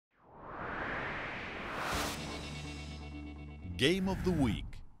Game of the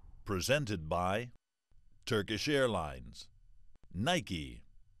Week, presented by Turkish Airlines, Nike,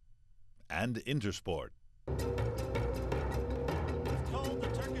 and Intersport. It's called the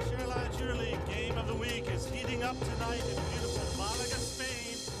Turkish Airlines EuroLeague Game of the Week is heating up tonight in beautiful Malaga,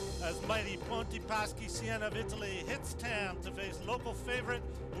 Spain, as mighty Montepaschi Siena of Italy hits town to face local favorite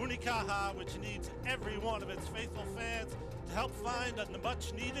Unicaja, which needs every one of its faithful fans to help find a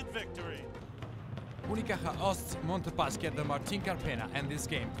much-needed victory. Unicaja hosts Montepaschi at the Martin Carpena, and this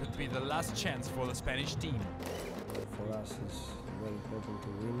game could be the last chance for the Spanish team. For us, it's very important to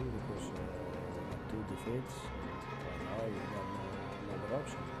win because we have 2 defeats. Right now, we have no other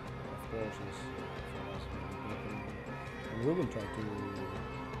option. Of course, it's for us very important, and we will try to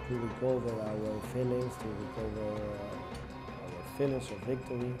recover our feelings, of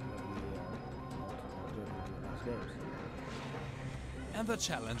victory that we not getting in the last games. And the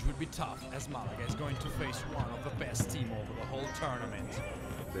challenge will be tough, as Malaga is going to face one of the best teams over the whole tournament.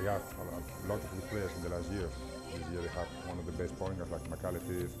 They got a lot of good players in the last years. This year they have one of the best pointers like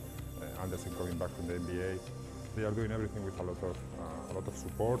McAllister, Anderson coming back from the NBA. They are doing everything with a lot of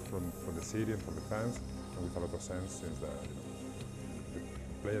support from the city and from the fans, and with a lot of sense since the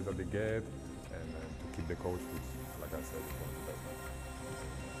players that they get, and to keep the coach, which, like I said, is one of the best.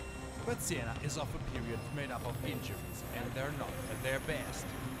 But Siena is off a period made up of injuries, and they're not at their best.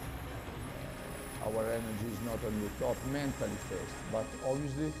 Our energy is not on the top mentally first, but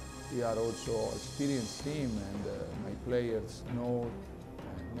obviously we are also an experienced team, and my players know,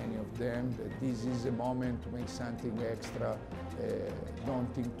 many of them, that this is a moment to make something extra.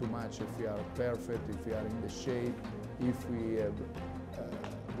 Don't think too much if we are perfect, if we are in the shape, if we have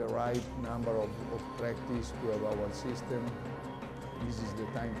the right number of practice to have our system. This is the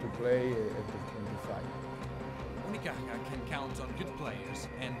time to play and to fight. Unicaja can count on good players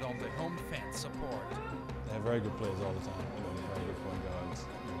and on the home fans' support. They have very good players all the time. You know, very good point guards.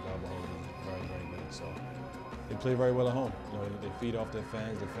 Gabo is very, very good. So they play very well at home. You know, they feed off their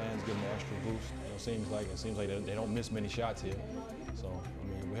fans. The fans give them an extra boost. You know, it seems like they don't miss many shots here. So I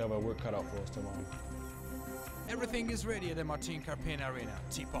mean, we have our work cut out for us tomorrow. Everything is ready at the Martin Carpena Arena.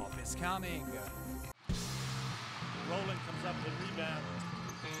 Tip-off is coming. Rowland comes up with the rebound.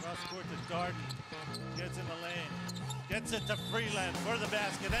 Cross court to Darden. Gets in the lane. Gets it to Freeland for the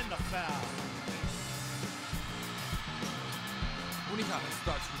basket and the foul. Unicaja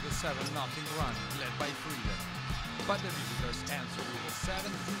starts with a 7-0 run, led by Freeland. But the visitors answer with a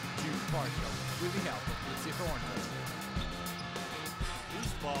 7-2 partial, with the help of Lucy Thornton.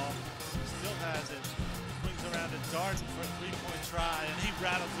 Loose ball. Still has it. Swings around to Darden for a 3-point try, and he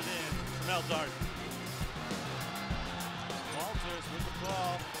rattles it in. Mel Darden. With the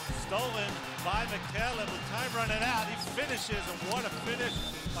ball, stolen by McCallum with time running out. He finishes, and what a finish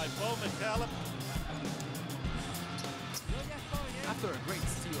by Bo McCallum. After a great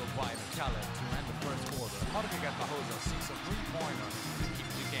steal by McCallum to end the first quarter, Jorge Garbajosa sees a 3-pointer to keep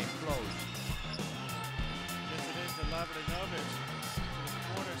the game close. Gets it into Lavradinovic. To the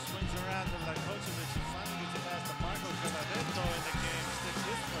corner, swings around to Lakocevic. He finally gets it past to Marco Calaveto in the game. Sticks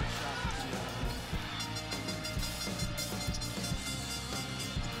his first shot this year.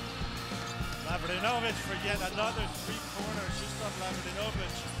 Lavradinovic for yet another 3-pointer. Krzysztof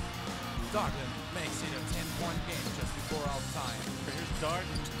Lavradinovic. Darden makes it a 10-point game just before out time. Here's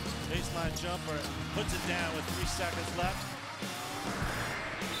Darden, baseline jumper, puts it down with 3 seconds left.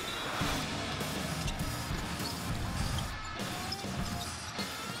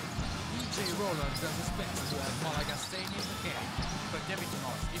 EJ Rowland does his best to have Malaga staying in the game, but David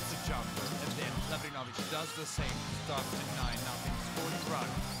Moss hits a jumper, and then Lavradinovic does the same to start the 9-0 scoring run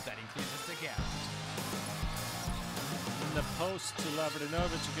that increases the gap. In the post to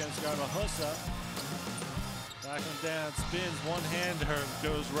Lavradinovic against Garbajosa. Back on down, spins, one-hander,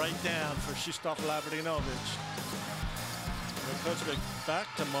 goes right down for Krzysztof Lavradinovic. Lakocevic back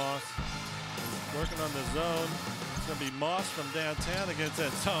to Moss. Working on the zone. It's going to be Moss from downtown against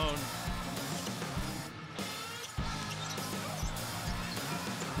that zone.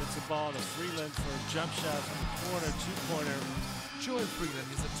 Gets the ball to Freeland for a jump shot from the corner, 2-pointer. Joel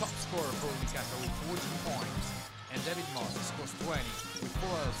Freeland is the top scorer for Unicaja with 14 points, and David Moss scores 20 with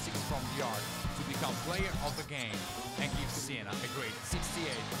 4 out of 6 from the arc to become player of the game and gives Siena a great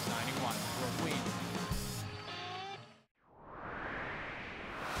 68-91 for a win.